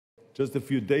Just a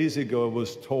few days ago, I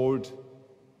was told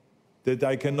that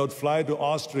I cannot fly to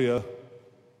Austria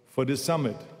for this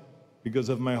summit because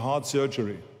of my heart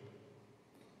surgery.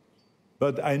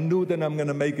 But I knew that I'm going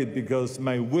to make it because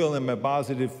my will and my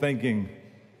positive thinking,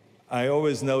 I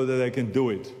always know that I can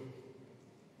do it.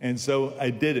 And so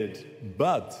I did it.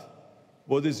 But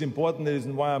what is important is,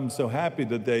 and why I'm so happy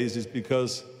today is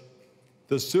because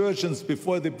the surgeons,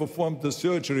 before they performed the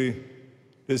surgery,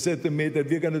 they said to me that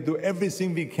we're going to do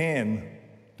everything we can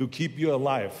to keep you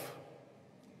alive.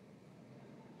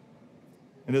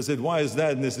 And I said, why is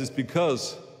that? And this is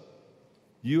because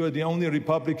you are the only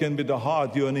Republican with a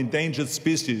heart. You're an endangered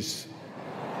species.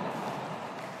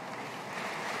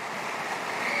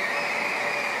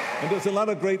 And there's a lot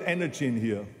of great energy in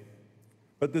here.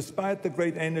 But despite the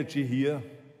great energy here,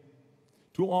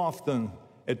 too often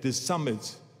at these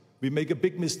summits, we make a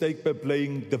big mistake by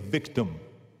playing the victim.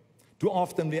 Too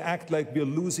often we act like we're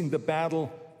losing the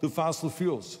battle to fossil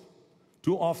fuels.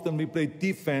 Too often we play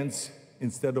defense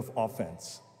instead of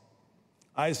offense.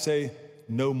 I say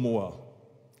no more.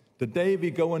 The day we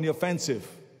go on the offensive,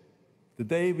 the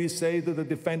day we say to the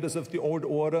defenders of the old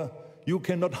order, you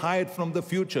cannot hide from the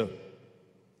future.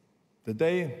 The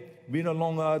day we no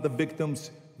longer are the victims,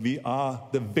 we are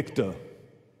the victor.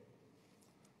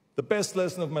 The best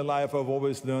lesson of my life I've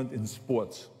always learned in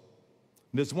sports.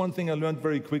 And there's one thing I learned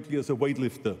very quickly as a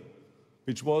weightlifter,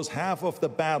 which was half of the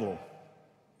battle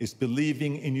is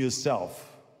believing in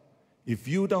yourself. If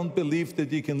you don't believe that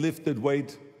you can lift that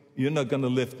weight, you're not going to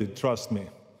lift it, trust me.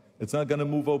 It's not going to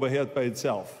move overhead by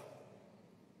itself.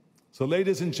 So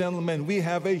ladies and gentlemen, we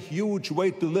have a huge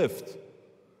weight to lift,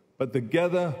 but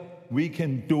together we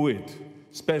can do it,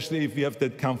 especially if we have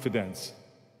that confidence.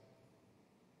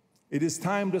 It is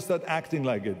time to start acting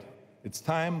like it. It's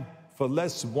time for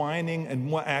less whining and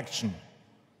more action.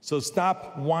 So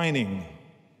stop whining.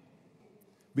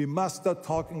 We must start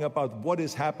talking about what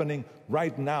is happening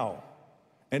right now.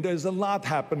 And there's a lot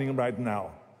happening right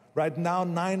now. Right now,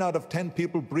 9 out of 10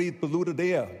 people breathe polluted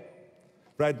air.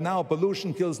 Right now,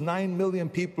 pollution kills 9 million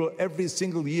people every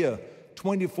single year,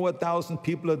 24,000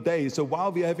 people a day. So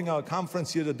while we're having our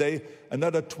conference here today,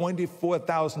 another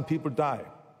 24,000 people die.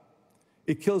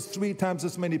 It kills 3 times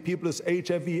as many people as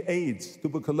HIV, AIDS,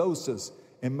 tuberculosis,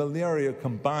 and malaria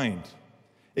combined.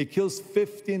 It kills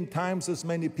 15 times as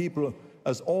many people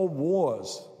as all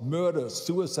wars, murders,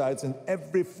 suicides, and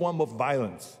every form of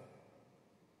violence.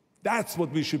 That's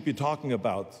what we should be talking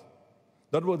about,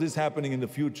 not what is happening in the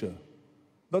future,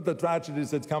 not the tragedies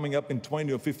that's coming up in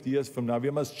 20 or 50 years from now. We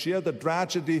must share the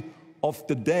tragedy of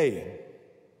the day.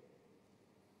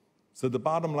 So the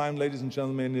bottom line, ladies and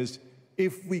gentlemen, is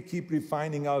if we keep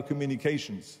refining our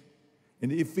communications,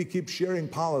 and if we keep sharing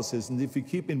policies, and if we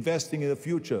keep investing in the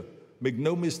future, make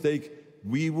no mistake,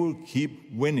 we will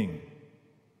keep winning.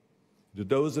 To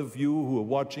those of you who are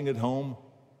watching at home,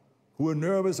 who are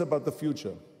nervous about the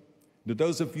future, to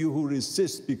those of you who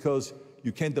resist because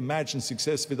you can't imagine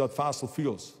success without fossil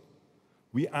fuels,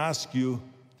 we ask you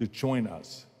to join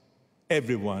us.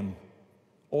 Everyone,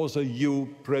 also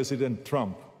you, President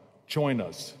Trump, join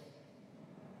us.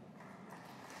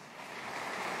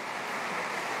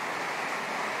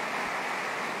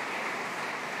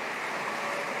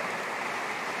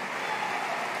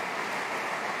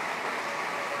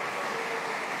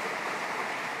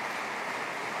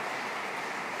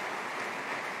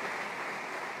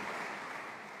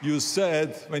 You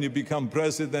said when you become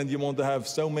president, you want to have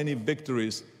so many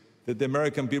victories that the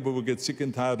American people will get sick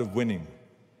and tired of winning.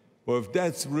 Well, if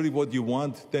that's really what you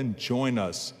want, then join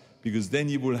us, because then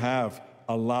you will have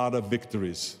a lot of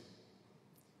victories.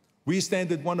 We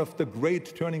stand at one of the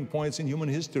great turning points in human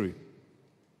history.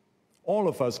 All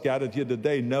of us gathered here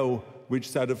today know which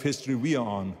side of history we are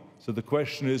on. So the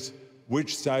question is,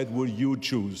 which side will you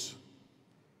choose?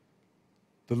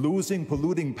 The losing,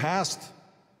 polluting past,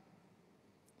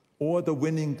 or the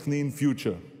winning, clean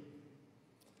future?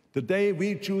 Today,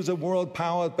 we choose a world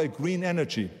powered by green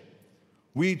energy.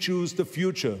 We choose the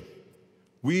future.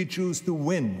 We choose to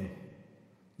win.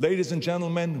 Ladies and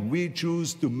gentlemen, we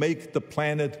choose to make the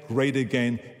planet great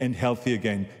again and healthy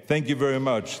again. Thank you very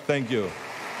much. Thank you.